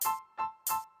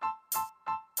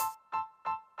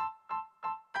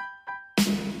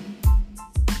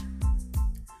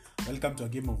Welcome to a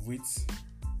game of wits.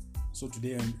 So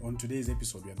today, on today's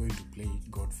episode, we are going to play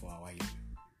God for a while.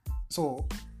 So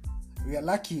we are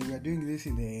lucky we are doing this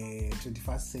in the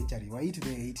 21st century. We're into the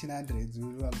 1800s.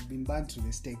 We have been burned to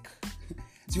the stake.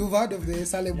 So you've heard of the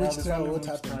Salem witch trial? What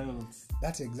happened? Trials.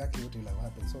 That's exactly what will have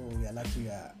happened. So we are lucky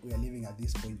we are living at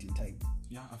this point in time.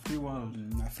 Yeah, a free world.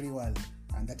 A free world.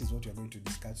 And that is what we are going to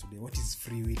discuss today. What is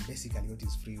free will? Basically, what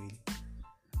is free will?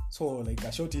 So, like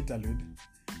a short interlude,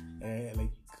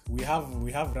 we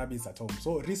have rabbits at home.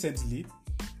 So recently,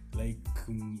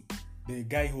 the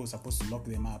guy who was supposed to lock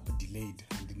them up delayed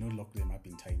and did not lock them up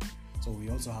in time. So we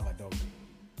also have a dog.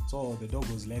 So the dog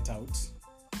was let out,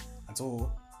 and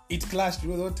so it clashed.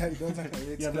 Don't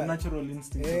the natural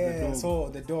instinct of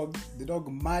the dog. So the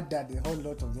dog murdered a whole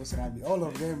lot of those rabbits. All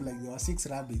of them, there were 6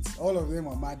 rabbits. All of them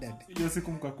were murdered.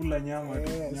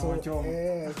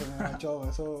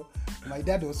 So my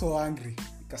dad was so angry.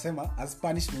 Kasema, as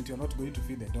punishment, you're not going to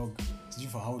feed the dog.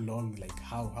 For how long?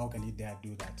 How can he dare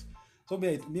do that? So me,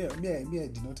 I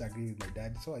did not agree with my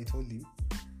dad. So I told him,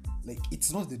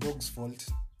 it's not the dog's fault.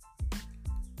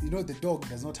 The dog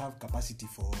does not have capacity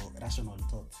for rational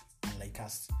thought, unlike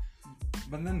us.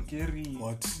 But then, Kerry,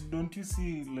 what? Don't you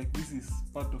see this is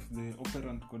part of the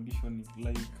operant conditioning,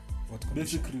 what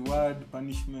condition? Basic reward,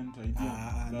 punishment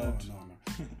idea? No.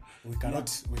 We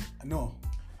cannot. No,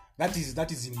 that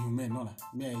is inhumane. No.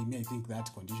 I think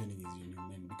that conditioning is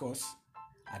inhumane because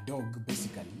a dog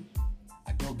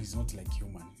is not like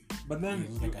human. But then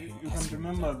you can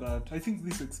remember that I think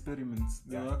these experiments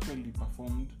they were actually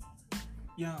performed.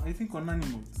 Yeah, I think on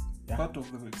animals. Yeah. Part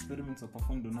of the experiments are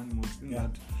performed on animals in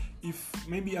that if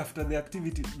maybe after the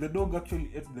activity the dog actually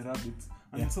ate the rabbits,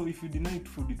 and so if you deny it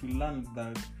food, it will learn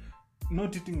that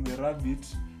not eating the rabbit,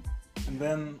 and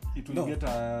then it will get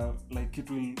it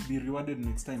will be rewarded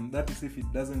next time. That is if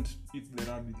it doesn't eat the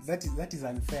rabbits. That is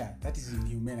unfair. That is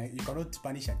inhumane. You cannot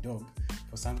punish a dog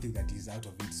for something that is out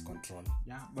of its control.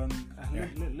 Yeah, but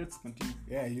let's continue.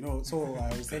 Yeah, so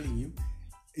I was telling you,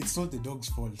 it's not the dog's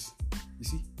fault. You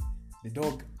see, the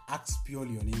dog acts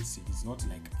purely on instinct. It's not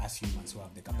like us humans who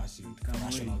have the capacity for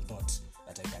rational thought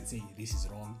that I can say this is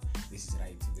wrong, this is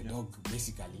right. The dog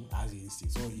basically has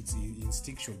instinct. So its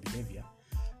instinctual behavior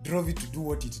drove it to do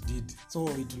what it did. So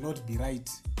it will not be right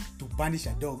to punish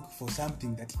a dog for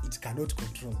something that it cannot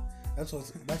control. That's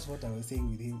what I was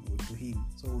saying to him.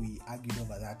 So we argued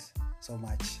over that so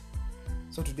much.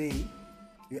 So today,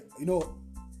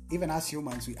 even as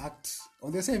humans, we act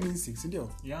on the same instincts, isn't it?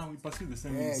 Yeah, we pursue the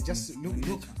same instincts. Just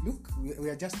look. We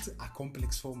are just a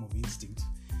complex form of instinct.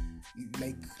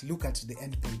 Look at the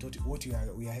end point. What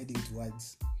we are heading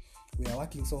towards. We are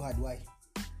working so hard. Why?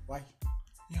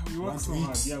 Yeah, we work so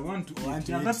hard. Yeah, we want to eat.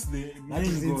 Yeah, that's the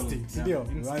main goal. Instinct. Yeah,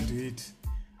 we want to eat.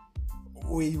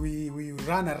 We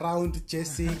run around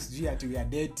chasing. We are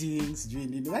dating.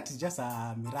 That is just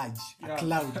a mirage, a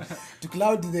cloud to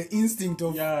cloud the instinct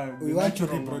of we want to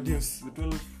reproduce. The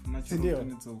 12 natural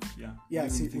tenets of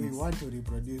we want to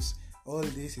reproduce. All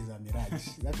this is a mirage.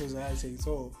 That was what I was saying.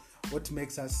 So, what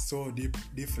makes us so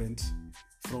different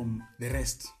from the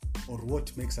rest, or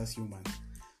what makes us human?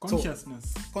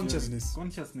 Consciousness. Consciousness.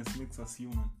 Consciousness makes us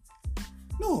human.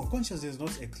 No, consciousness is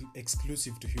not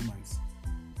exclusive to humans.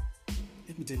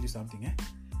 Let me tell you something,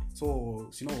 So,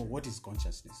 what is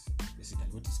consciousness? Basically,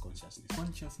 what is consciousness?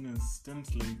 Consciousness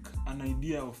stems like an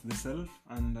idea of the self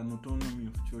and an autonomy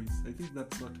of choice. I think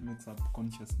that's what makes up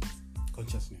consciousness.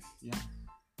 Consciousness. Yeah.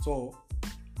 So,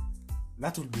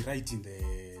 that would be right in the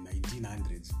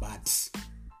 1900s, but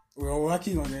we are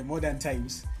working on the modern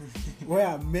times where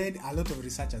a lot of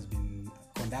research has been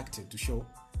conducted to show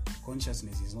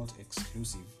consciousness is not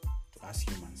exclusive to us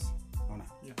humans.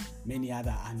 Many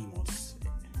other animals,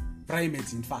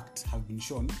 primates in fact, have been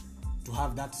shown to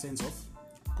have that sense of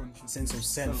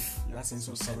self, that sense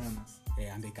of self,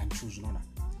 and they can choose.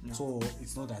 So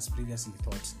it's not as previously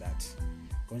thought that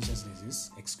consciousness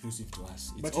is exclusive to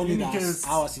us. It's only that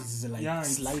ours is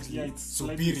slightly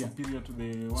superior to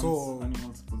the ones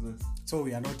animals possess. So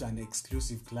we are not an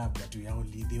exclusive club that we are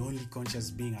the only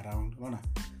conscious being around.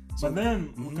 But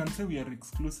then we can say we are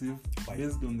exclusive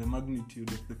based on the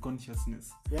magnitude of the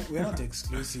consciousness. Yeah, we are not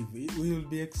exclusive. We will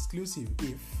be exclusive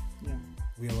if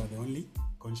we are the only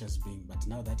conscious being. But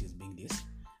now that is being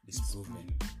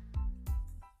disproven.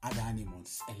 Other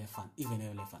animals, even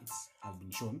elephants, have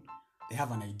been shown they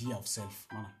have an idea of self.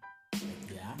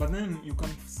 But then you can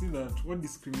see that what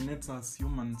discriminates us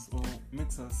humans or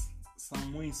makes us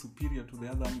some way superior to the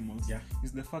other animals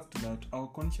is the fact that our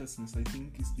consciousness, I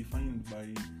think, is defined by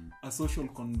a social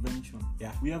convention.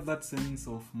 We have that sense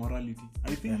of morality.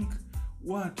 I think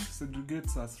what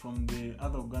segregates us from the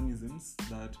other organisms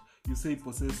that you say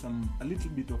possess a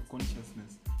little bit of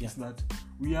consciousness, is that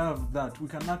we have that we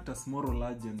can act as moral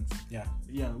agents.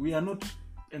 We are not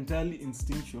entirely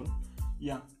instinctual.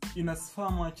 In as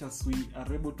far much as we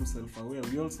are able to self-aware,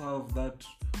 we also have that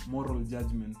moral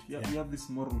judgment. We have this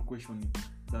moral questioning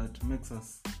that makes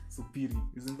us superior.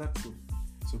 Isn't that so?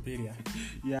 Superior.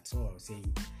 So I was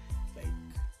saying, like,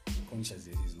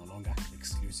 consciousness is no longer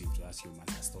exclusive to us humans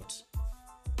as thought.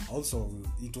 Also,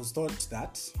 it was thought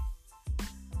that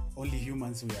only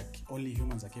humans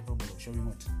are capable of showing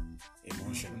what?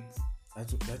 Emotion.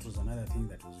 That was another thing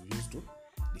that was used to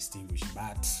distinguish,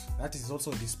 but that is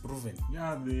also disproven.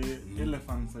 The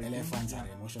elephants are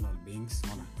emotional beings.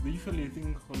 They usually, I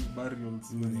think, hold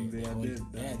burials when they are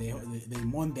dead. They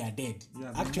mourn their dead.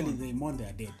 They mourn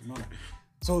their dead.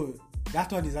 So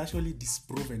that one is actually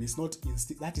disproven. It's not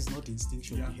that is not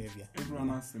instinctual behavior. Everyone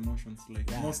has emotions,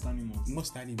 like most animals.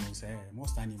 Most animals are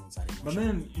emotional. But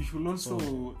then you should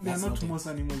also they are not most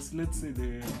animals. Let's say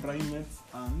the primates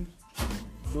and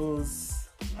those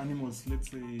animals,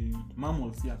 let's say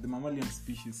mammals, the mammalian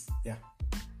species.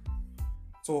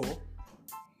 So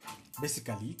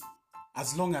basically,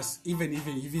 as long as even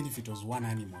if it was one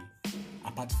animal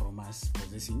apart from us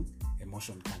possessing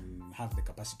emotion, can have the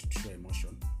capacity to show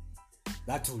emotion,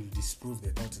 that will disprove the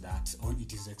thought that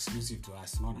it is exclusive to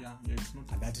us. It's not.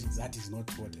 And that is not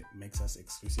what makes us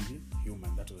exclusively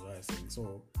human. That was what I was saying.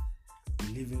 So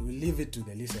we leave it to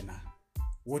the listener.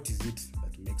 What is it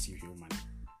that makes you human?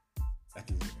 That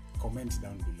is, comment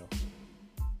down below.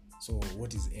 So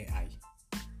what is AI?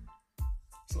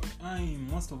 So AI,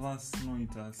 most of us know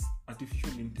it as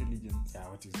artificial intelligence.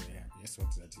 What is AI? Yes, what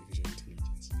is artificial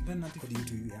intelligence? Then according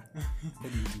to you,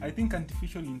 I think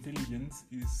artificial intelligence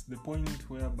is the point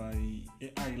whereby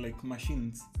AI, like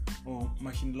machines or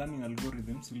machine learning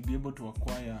algorithms, will be able to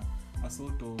acquire a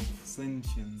sort of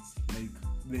sentience,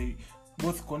 like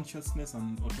both consciousness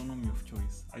and autonomy of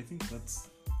choice. I think that's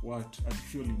what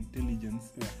artificial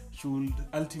intelligence should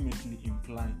ultimately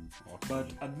imply.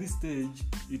 But at this stage,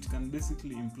 it can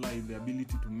basically imply the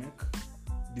ability to make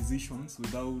decisions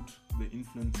without the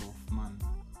influence of man.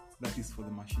 That is for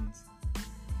the machines.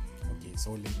 Okay,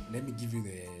 so let me give you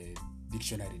the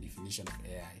dictionary definition of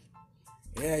AI.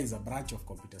 AI is a branch of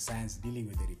computer science dealing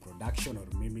with the reproduction or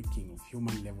mimicking of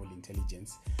human-level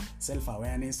intelligence,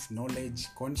 self-awareness, knowledge,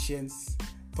 conscience,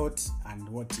 thought, and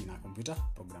what in a computer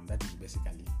program. That is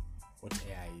basically what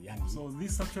AI is. So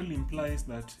this actually implies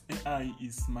that AI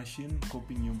is machine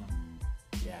copying human.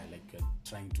 Like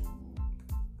trying to,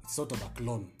 it's sort of a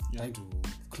clone, trying to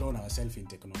clone ourselves in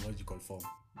technological form.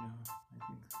 I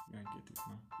think I get it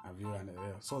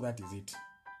now. So that is it.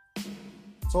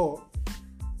 So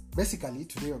basically,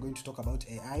 today we're going to talk about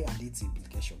AI and its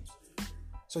implications.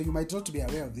 So you might not be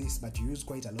aware of this, but you use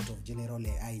quite a lot of general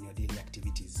AI in your daily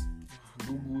activities.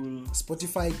 Google,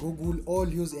 Spotify, Google, all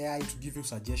use AI to give you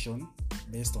suggestion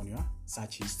based on your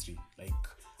search history. Like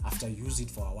after you use it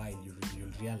for a while, you'll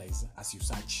realize as you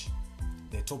search,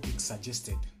 the topic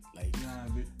suggested, like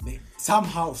they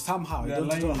somehow I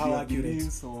don't know how accurate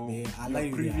they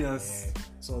align previous.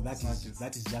 So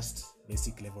that is just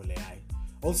basic level AI.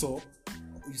 Also,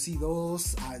 you see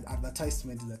those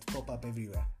advertisements that pop up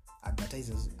everywhere.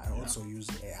 Advertisers are also use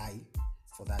AI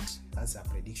for that. That's a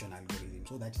prediction algorithm.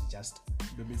 So that is just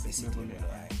the basic level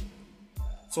AI.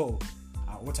 So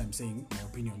what I'm saying, my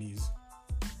opinion is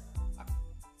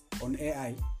on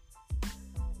AI,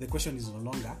 the question is no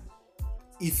longer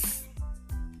if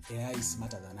AI is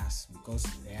smarter than us, because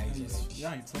AI is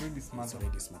already it's already smarter. It's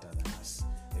already smarter than us.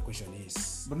 The question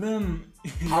is, but then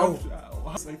how?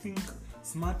 I think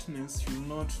smartness should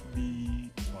not be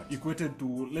equated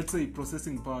to, let's say,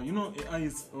 processing power. AI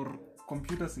or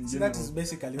computers in general. That is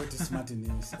basically what is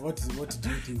smartness. What do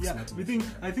you think smartness?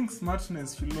 I think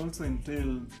smartness should also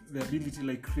entail the ability,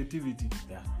 like creativity.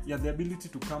 The ability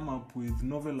to come up with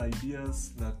novel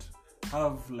ideas that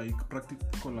have like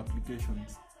practical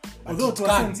applications. But although to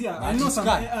a sense, I know some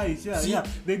AIs,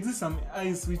 there exist some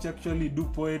AIs which actually do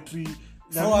poetry.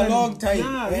 For a long time,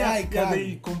 AI can.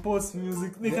 They compose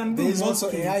music. They can do. There is more also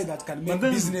things. AI that can make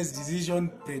business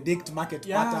decision, predict market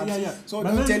patterns. So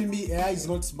but don't tell me AI is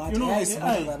not smart. AI is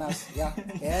smarter than us.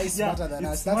 AI is smarter than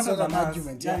us. That's not an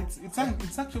argument.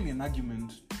 It's actually an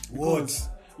argument. What?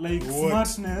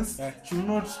 Smartness should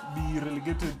not be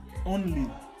relegated only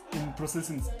in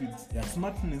processing speeds.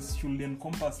 Smartness should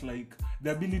encompass like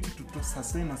the ability to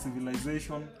sustain a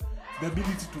civilization, the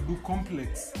ability to do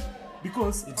complex.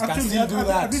 Because it actually, can still do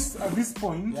that. At this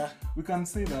point, we can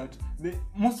say that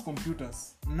most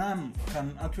computers, none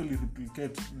can actually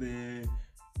replicate the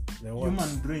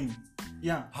human brain.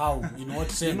 How? In what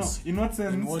sense? In what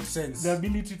sense? The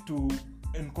ability to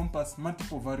encompass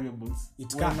multiple variables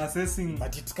It when can. assessing.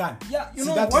 But it can. Yeah, you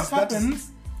know what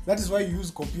happens. That is why you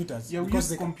use computers. Yeah, we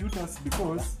use computers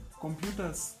because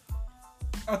computers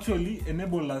actually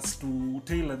enable us to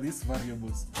tailor these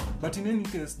variables. But in any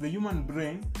case, the human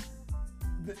brain,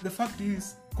 the fact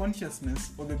is,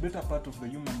 consciousness, or the better part of the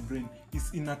human brain,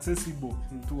 is inaccessible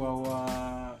to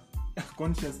our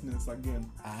consciousness again.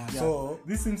 So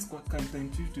this seems quite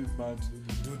counterintuitive, but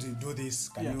do this.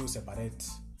 Can you separate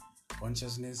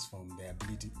consciousness from the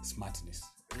ability, smartness?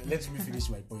 Let me finish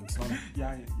my point. You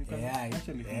can AI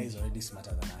finish. is already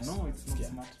smarter than us. No, it's not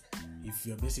smart. If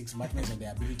you're basing smartness on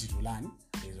the ability to learn,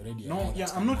 there's already AI.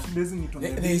 I'm not basing it on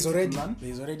the ability to learn.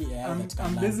 There's already AI that can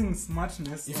I'm learn. basing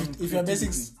smartness on if you're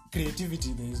basing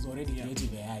creativity, there is already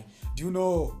creative AI. Do you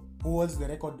know who holds the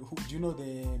record? Do you know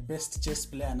the best chess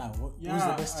player now? Who's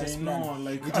the best chess player?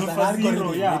 Like it is an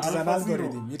algorithm. It is an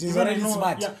algorithm. It is already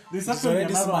smart. Yeah, it is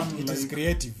already smart. One, it is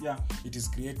creative. Yeah. It is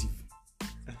creative.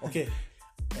 Okay.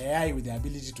 AI with the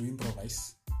ability to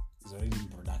improvise is already in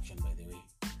production, by the way.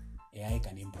 AI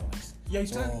can improvise.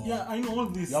 I know all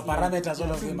this. Your parameters,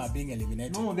 all of them are being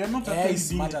eliminated. No, they're not. AI is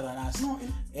smarter than us. No,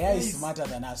 AI is smarter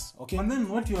than us. Okay. And then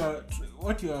what you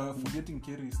are forgetting,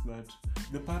 Kerry, is that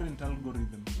the parent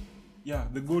algorithm. Yeah,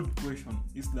 the good question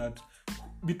is that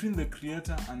between the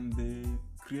creator and the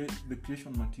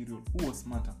creation material, who was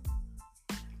smarter?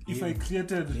 If I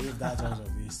created leave that out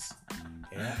of this,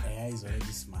 AI is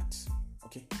already smart.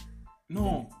 Okay.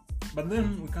 No, but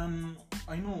then we can.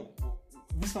 I know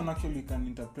this one actually can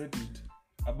interpret it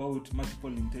about multiple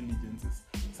intelligences,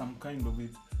 some kind of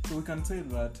it. So we can say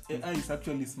that AI is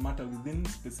actually smarter within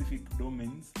specific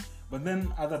domains, but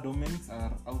then other domains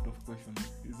are out of question.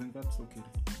 Isn't that so, Kerry?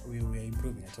 We are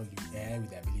improving. I told you, AI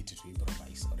with the ability to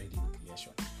improvise already in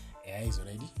creation. AI is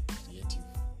already creative.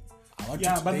 I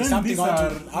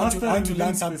want to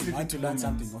learn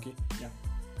something. Okay. Yeah.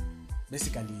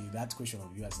 Basically, that question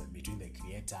of yours between the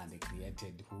creator and the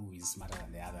created, who is smarter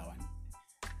than the other one?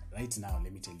 Right now,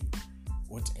 let me tell you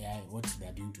what they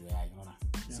are doing to AI.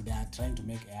 So they are trying to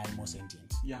make AI more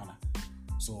sentient.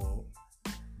 So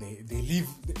they leave.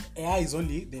 AI is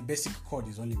only the basic code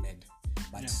is only made,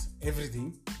 but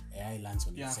everything AI learns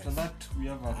on itself. After that, we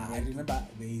have. I remember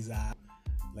there is a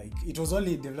it was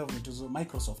only developed. It was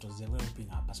Microsoft was developing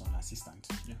a personal assistant.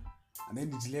 And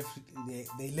then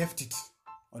they left it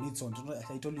on its own.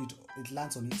 I told you it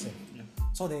learns on itself.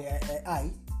 So the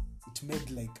AI, it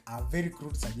made like a very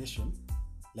crude suggestion,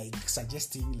 like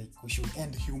suggesting like we should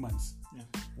end humans.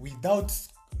 Without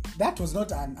that was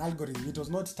not an algorithm. It was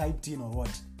not typed in or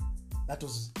what. That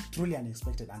was truly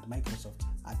unexpected, and Microsoft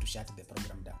had to shut the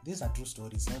program down. These are true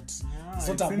stories. It's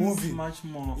not a movie. Much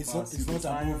more it's not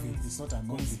a movie. It's not a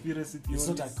movie. Conspiracy theories.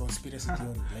 It's not a conspiracy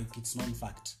theory. Like it's known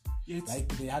fact. Like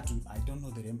they had to. I don't know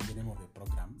the name of the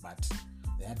program, but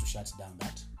they had to shut down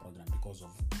that program because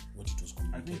of what it was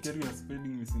communicating. I think you are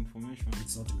spreading misinformation.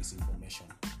 It's not misinformation.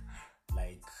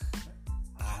 Like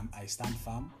I stand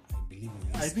firm. I believe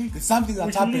in this. I think it's something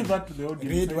that happened. That to the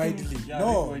audience. Read widely.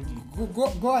 No, read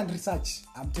widely. Go and research.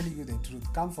 I'm telling you the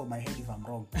truth. Come for my head if I'm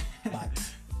wrong.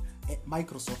 But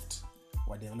Microsoft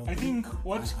were developing. I think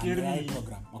what Kerry,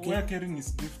 program. Okay? Where Kerry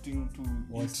is drifting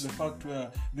to is the fact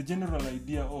where the general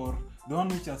idea, or the one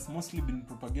which has mostly been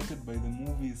propagated by the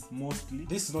movies, mostly.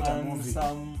 This is not a movie.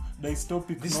 Some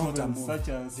dystopic novels such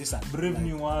as Brave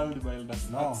New World by Aldous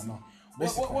Huxley. No.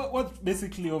 What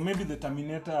basically, or maybe the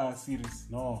Terminator series?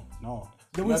 No.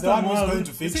 The one who's going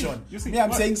to fiction. You see,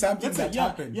 I'm saying something that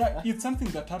happened. Yeah, it's something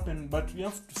that happened, but we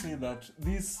have to say that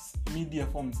these media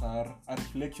forms are a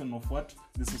reflection of what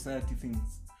the society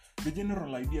thinks. The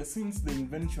general idea, since the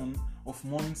invention of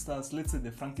monsters, let's say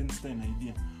the Frankenstein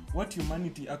idea, what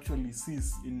humanity actually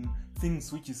sees in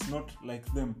things which is not like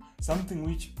them, something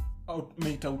which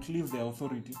might outlive their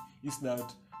authority, is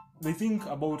that they think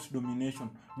about domination.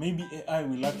 Maybe AI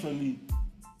will actually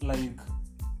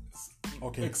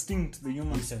extinct the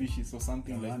human species or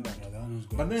something like that. You're the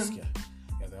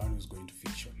one who's going to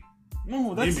fiction.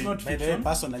 No, that's not fiction.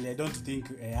 Personally, I don't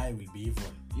think AI will be evil.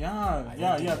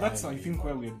 Yeah. That's I think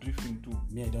where we're drifting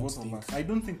to. Me, I don't think. I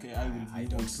don't think AI will be evil. I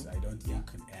don't think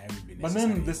AI will be necessary. But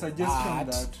then the suggestion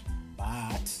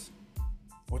But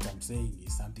what I'm saying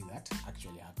is something that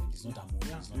actually happened. It's not a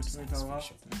movie. It's not science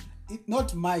fiction. It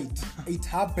not might. It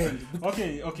happened.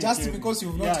 Okay. Just because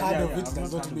you've not heard of it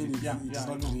does not mean it is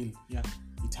not real. Yeah.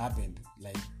 It happened.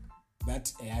 Like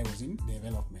that AI was in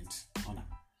development.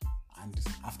 And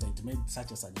after it made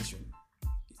such a suggestion,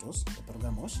 the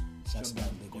program was shut down.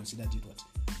 They considered it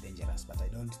dangerous. But I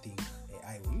don't think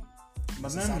AI will.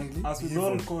 But then, as with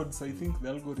all codes, I think the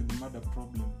algorithm had a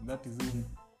problem. That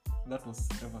was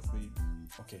ever said.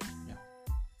 Okay. Yeah.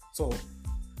 So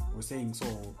we're saying,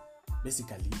 so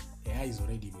basically AI is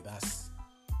already with us.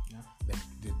 Yeah.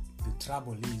 The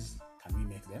trouble is, can we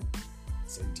make them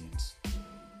sentient?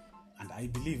 And I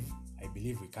believe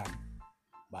we can,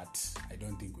 but I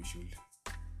don't think we should.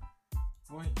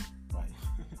 Why?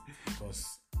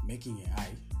 Because making AI,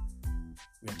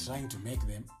 we're trying to make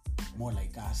them more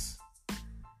like us.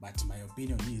 But my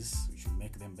opinion is we should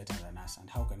make them better than us. And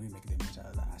how can we make them better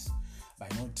than us? By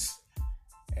not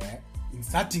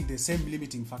inserting the same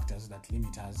limiting factors that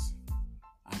limit us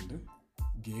and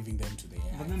giving them to the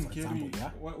AI. But then, for example,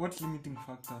 what limiting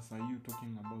factors are you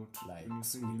talking about? Like,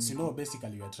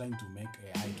 basically you are trying to make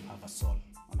AI to have a soul.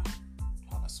 To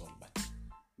have a soul. But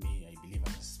me, I believe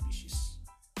as a species,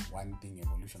 one thing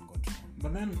evolution got wrong.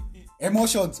 But then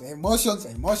emotions are a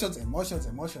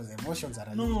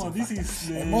no, this factor. is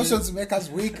Emotions make us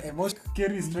weak.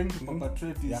 Kerry is trying to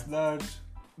perpetrate is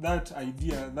that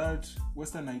idea, that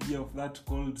Western idea of that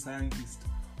cold scientist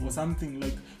or something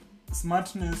like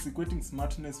smartness, equating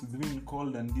smartness with being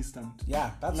cold and distant.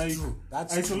 Yeah, that's like true.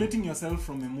 That's isolating yourself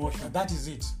from emotion. That is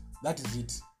it.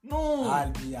 No,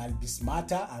 I'll be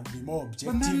smarter. I'll be more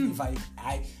objective if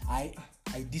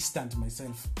I distant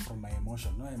myself from my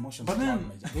emotion. No emotions. But then,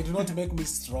 they do not make me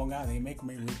stronger. They make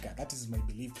me weaker. That is my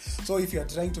belief. So if you're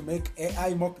trying to make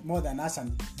AI more than us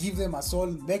and give them a soul,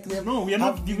 make them. No, we are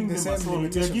not giving them a soul. We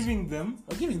are giving them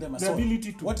a the soul.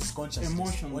 ability to. What is consciousness?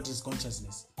 Emotion. What is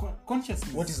consciousness?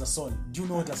 Consciousness. What is a soul? Do you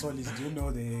know what a soul is? Do you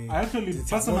know the? I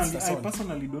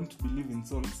personally don't believe in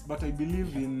souls, but I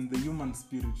believe in the human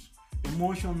spirit.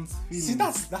 Emotions, feelings. See,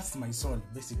 that's my soul,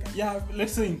 basically. Yeah,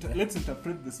 let's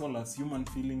interpret the soul as human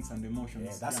feelings and emotions.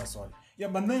 Yeah, that's a soul. Yeah,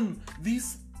 but then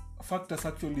these factors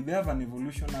actually they have an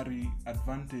evolutionary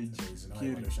advantage. There is no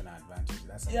evolutionary advantage.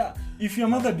 If your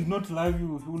mother did not love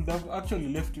you, he would have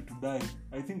actually left you to die.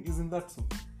 I think, isn't that so?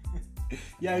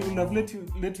 Yeah, he would have let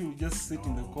you just sit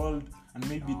in the cold and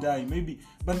maybe die, maybe.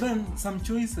 But then some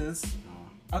choices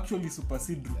actually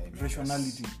supersede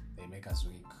rationality. They make us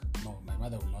weak. No, my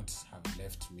mother would not have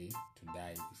left me to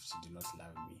die if she did not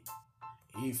love me.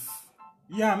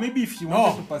 Maybe if she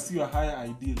wanted to pursue a higher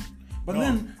ideal. But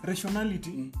then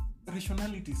rationality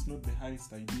is not the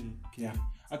highest ideal. Okay? Yeah.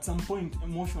 At some point,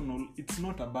 it's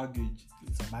not a baggage.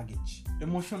 It's a baggage.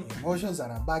 Emotions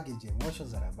are a baggage.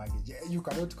 You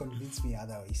cannot convince me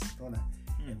otherwise.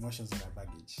 Emotions are a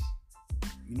baggage.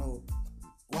 You know,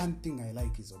 one thing I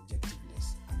like is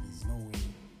objectiveness, and there's no way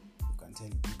you can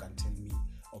tell me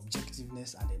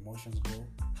objectiveness and emotions go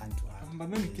hand to hand.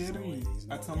 But then, Kerry,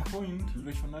 at some point,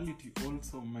 rationality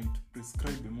also might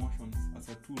prescribe emotions as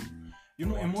a tool. You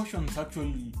know, emotions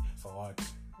actually. For what?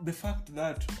 The fact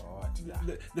that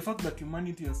the fact that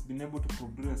humanity has been able to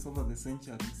progress over the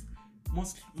centuries,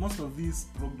 most of this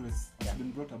progress has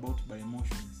been brought about by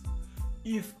emotions.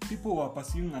 If people were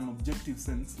pursuing an objective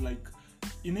sense, like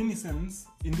in any sense,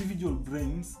 individual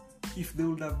brains, if they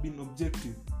would have been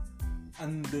objective,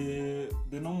 and the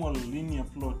normal linear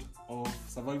plot of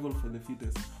survival for the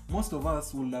fittest, most of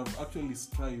us would have actually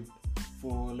strived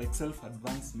for like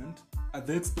self-advancement at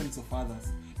the expense of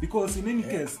others. Because in any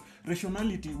case,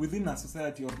 rationality within a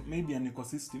society or maybe an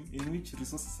ecosystem in which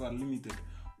resources are limited,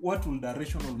 what will the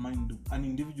rational mind do? An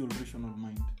individual rational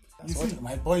mind. That's what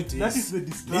my point is. That is the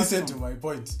distraction. Listen to my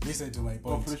point.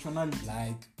 Of rationality.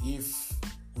 Like if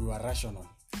we were rational.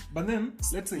 But then,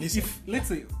 let's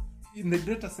say in the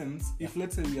greater sense, if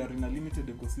let's say we are in a limited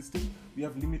ecosystem, we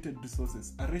have limited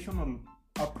resources. A rational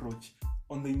approach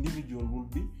on the individual will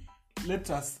be, let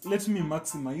me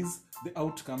maximize the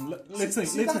outcome. Let's say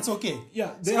that's okay.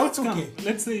 Yeah, the outcome. Okay.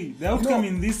 Let's say the outcome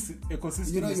in this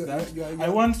ecosystem is that I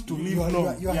want to live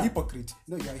long. You're a hypocrite.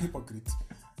 No, you're a hypocrite.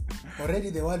 Already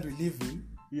the world we live in.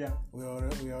 Yeah. We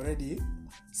already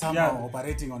somehow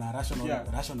operating on a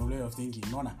rational way of thinking.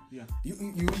 Yeah.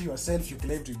 You yourself, you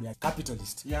claim to be a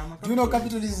capitalist. Yeah, I'm a capitalist. Do you know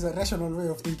capitalism is a rational way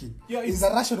of thinking? Yeah, it's a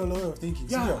rational way of thinking.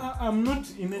 Yeah, I'm not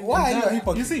in any. Why are you a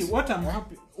hypocrite? You see, what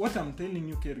I'm telling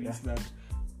you, Kerry, is that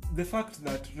the fact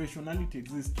that rationality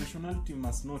exists, rationality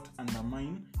must not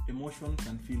undermine emotions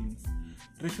and feelings.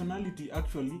 Rationality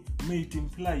actually may it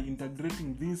imply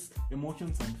integrating these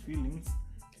emotions and feelings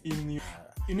in you.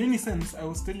 In any sense, I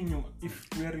was telling you, if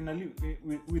we are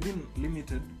within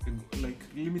limited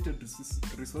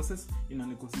resources in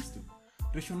an ecosystem,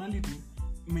 rationality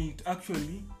may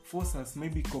actually force us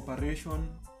maybe cooperation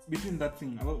between that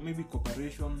thing, about maybe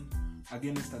cooperation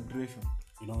against aggression.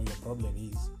 You know, your problem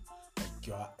is like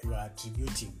you are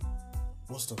attributing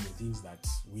most of the things that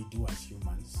we do as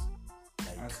humans.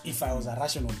 Like if I was a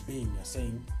rational being, you're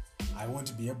saying I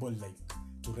won't be able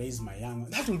to raise my young.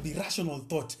 That will be rational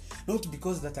thought, not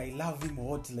because that I love him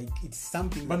or what. Like it's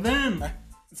something. But then,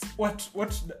 what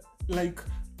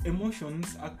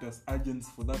emotions act as agents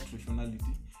for that rationality.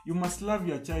 You must love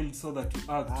your child so that you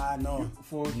act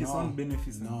for his own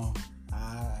beneficence. No,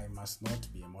 I must not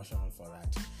be emotional for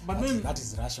that. But that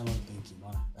is rational thinking.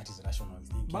 No, that is rational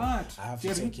thinking. But I have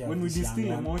to take care when of we this distill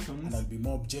young one, emotions, and I'll be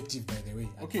more objective, by the way.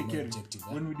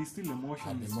 When we distill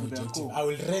emotions to their core, I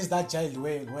will raise that child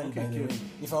well, by the way.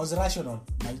 If I was rational,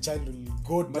 my child will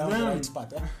go down the right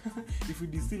path. If we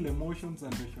distill emotions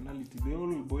and rationality, they all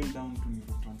will boil down to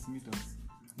neurotransmitters.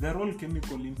 They're all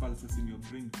chemical impulses in your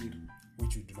brain,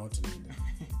 which you do not need.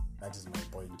 That is my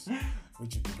point.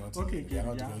 Which you do not need. We are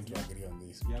not going to agree on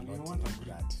this. We do not need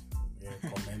that.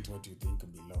 Comment what you think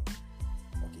below.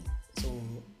 Okay. So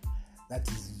that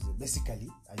is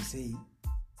basically, I say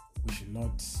we should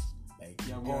not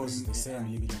impose the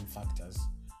same limiting factors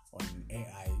on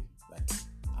AI that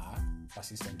are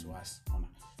persistent to us.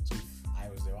 So if I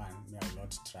was the one, I will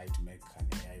not try to make an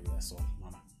AI with a soul.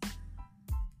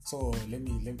 So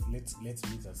let's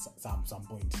meet at some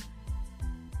point.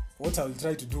 What I will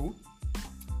try to do,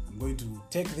 I'm going to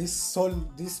take this soul,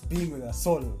 this being with a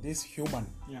soul, this human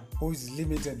who is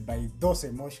limited by those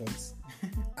emotions,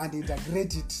 and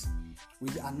integrate it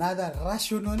with another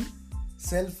rational,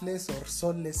 selfless or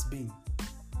soulless being.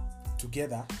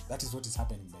 Together, that is what is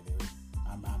happening, by the way.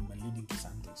 I'm leading to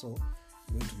something. So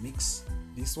I'm going to mix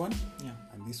this one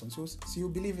and this one. So you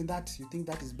believe in that? You think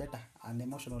that is better, an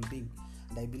emotional being?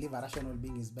 And I believe a rational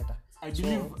being is better. I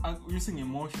believe using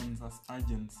emotions as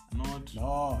agents, not...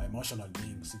 No, emotional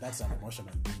beings. That's an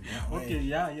emotional being.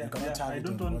 Okay, I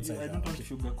don't want to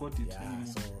sugarcoat it anymore.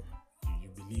 So you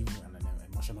believe on an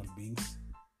emotional beings.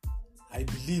 I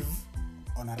believe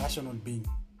on a rational being.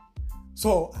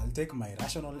 So I'll take my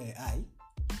rational AI,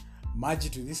 merge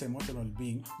it to this emotional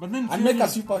being, and make a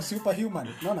superhuman.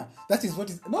 No, that is what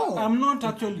is... No, I'm not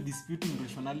actually disputing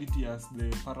rationality as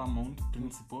the paramount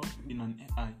principle in an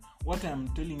AI. What I'm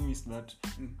telling you is that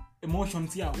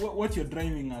emotions, what you're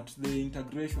driving at, the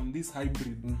integration, this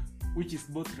hybrid, which is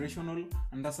both rational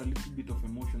and has a little bit of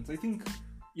emotions. I think,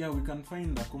 we can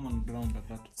find a common ground at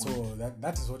that point. So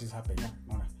that is what is happening.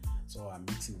 So I'm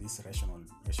mixing this rational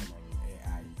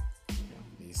AI,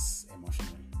 this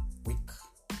emotional weak.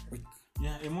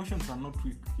 Yeah, emotions are not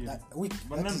weak. Weak.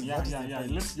 But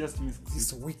then, let's just mix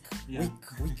this weak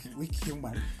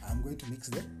human. I'm going to mix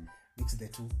the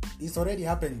two. It's already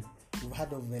happening. You've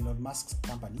heard of Elon Musk's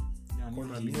company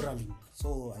called Neuralink.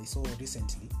 So I saw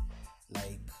recently,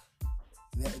 like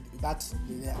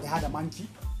they had a monkey.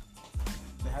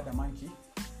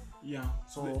 Yeah.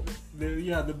 So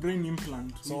the brain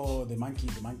implant. So the monkey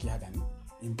had an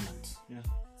implant. Yeah.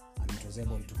 And it was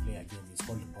able to play a game. It's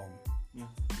called Pong. Yeah.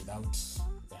 Without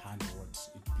the hand or what,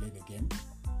 it played the game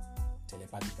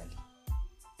telepathically.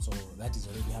 So that is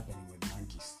already happening with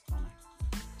monkeys.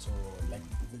 So like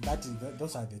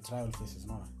those are the trial phases.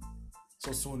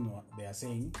 So soon they are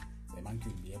saying the monkey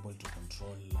will be able to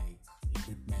control like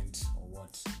equipment or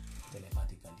what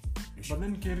telepathically. But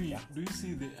then Kerry, do you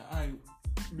see the AI?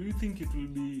 Do you think it will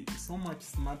be so much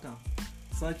smarter,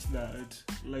 such that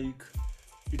like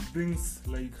it brings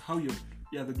like how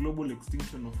the global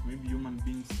extinction of maybe human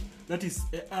beings, that is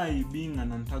AI being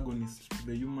an antagonist to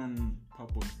the human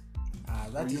purpose,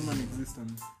 human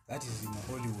existence? That is in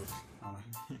Hollywood.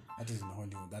 That is in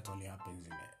Hollywood. That only happens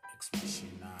in Ex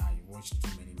Machina. You watch too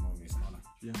many movies.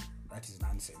 That is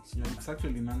nonsense. Yeah, it's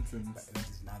actually nonsense. That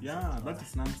is nonsense. Yeah, that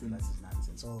is nonsense. That is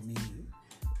nonsense. So me,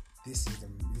 this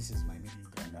is my middle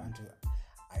ground.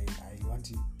 I want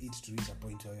it to reach a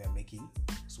point where we are making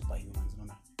superhumans.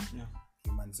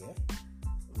 Humans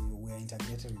we are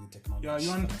integrated with the technology. Yeah, you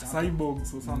want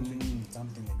cyborgs or something.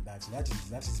 Something like that.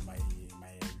 That is my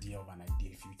idea of an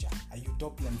ideal future. A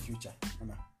utopian future.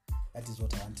 That is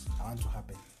what I want to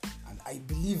happen. And I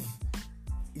believe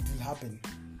it will happen.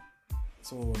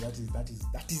 So that is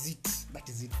it. That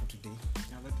is it for today.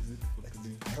 Yeah, that is it for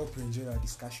today. I hope you enjoyed our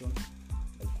discussion.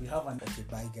 We have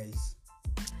bye guys.